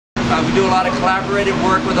We do a lot of collaborative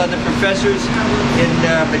work with other professors in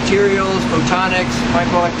materials, photonics,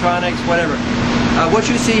 microelectronics, whatever. What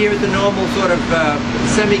you see here is the normal sort of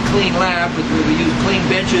semi-clean lab where we use clean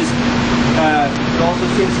benches. You also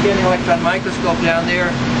see the scanning electron microscope down there.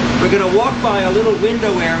 We're going to walk by a little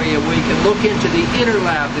window area where you can look into the inner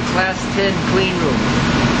lab, the Class 10 clean room.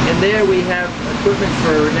 And there we have equipment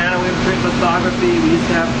for nano-imprint lithography. We used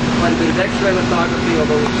to have quite a bit of X-ray lithography,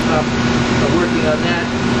 although we stopped working on that.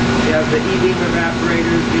 We have the E-beam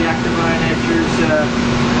evaporators, reactive ion etchers,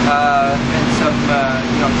 and some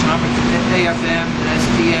atomic AFM,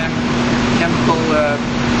 STM, chemical,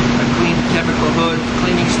 clean chemical hood,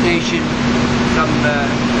 cleaning station, some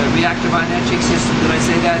reactive ion etching system. Did I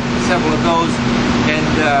say that? Several of those, and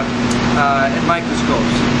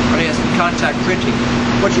microscopes. Some contact printing.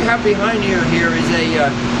 What you have behind here is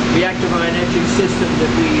a reactive ion etching system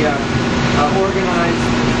that we organize.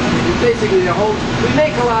 It's basically the whole. We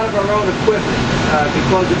make a lot of our own equipment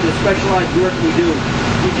because of the specialized work we do.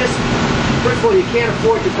 First of all, you can't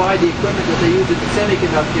afford to buy the equipment that they use at the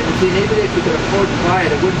semiconductor industry. Even if you could afford to buy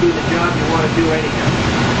it, it wouldn't do the job you want to do anyhow.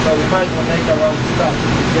 So we might as well make our own stuff.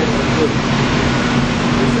 This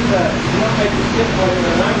is you want to make the skip while you're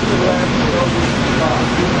in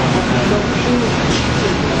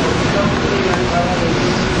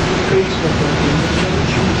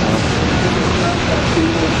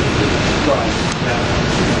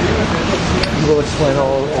You will explain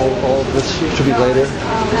all of this to be later.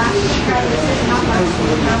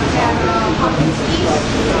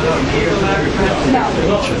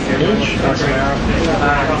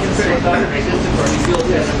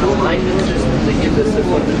 Alignment systems that gives us the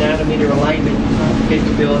nanometer alignment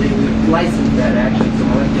capability. We've licensed that actually to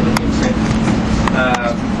molecular imprint.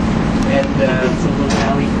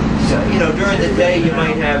 So, during the day you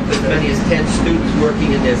might have as many as 10 students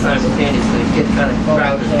working in there simultaneously. It gets kind of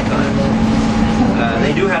crowded at times.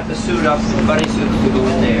 They do have to suit up, buddy suits to go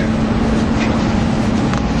in there.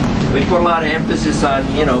 We put a lot of emphasis on,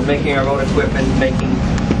 making our own equipment,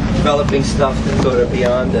 developing stuff that's sort of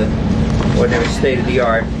beyond the ordinary state of the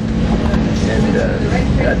art. And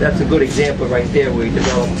that's a good example right there. We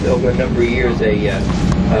developed over a number of years a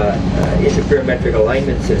interferometric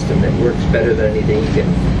alignment system that works better than anything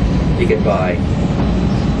you can buy.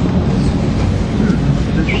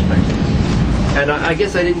 Interesting. And I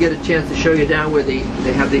guess I didn't get a chance to show you down where they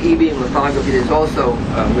have the E-beam lithography. There's also,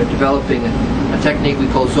 we're developing a technique we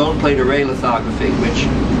call zone plate array lithography, which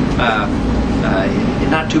in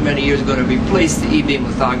not too many years is going to replace the E-beam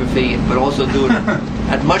lithography, but also do it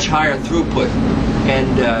at much higher throughput.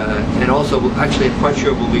 And also, actually, I'm quite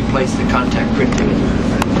sure we'll replace the contact printing.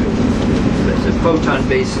 It's a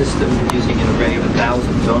photon-based system using an array of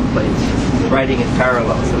 1,000 zone plates, writing in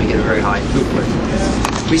parallel, so we get a very high throughput.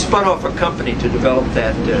 We spun off a company to develop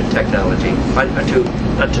that technology,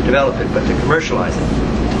 not to develop it, but to commercialize it.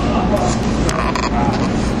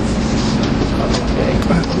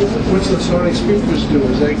 What's the sonic speakers do?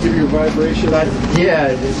 Does that give you vibration?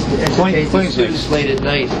 Yeah, it's students late at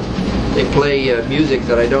night. They play music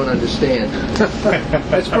that I don't understand.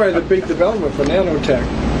 That's probably the big development for nanotech.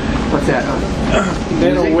 What's that?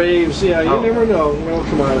 Nano waves, yeah, you never know. Well,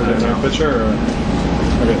 come on. But sure.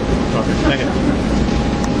 Okay, thank you.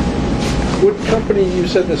 What company you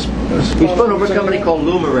said this? We spun over a company called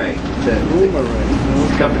Lumaray. Lumaray.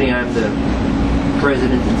 The company I'm the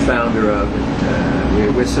president and founder of. And,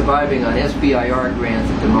 we're surviving on SBIR grants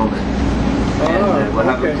at the moment. And we'll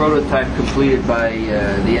have a prototype completed by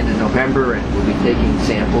the end of November, and we'll be taking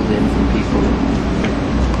samples in from people.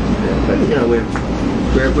 But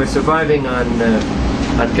we're surviving on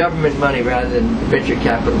government money rather than venture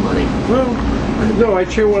capital money. Well, no, I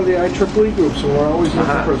chair one of the IEEE groups, and we're always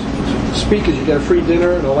looking for speakers. You get a free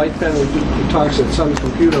dinner and a light pen. We talks at Sun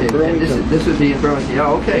Computer in Burlington. This is the in Burlington.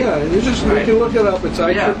 Oh, okay. Yeah, you can look it up. It's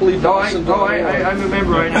IEEE Boston. I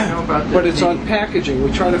remember. I know about that. But it's on packaging. We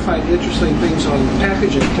try to find interesting things on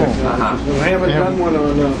packaging technologies. We haven't done one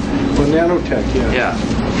on nanotech yet. Yeah.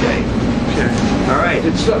 Okay. All right.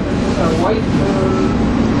 It's white.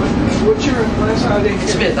 What's your last name?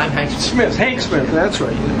 Smith. I'm Hank Smith. Hank Smith. That's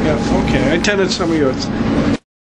right. Yeah. Okay. I attended some of yours.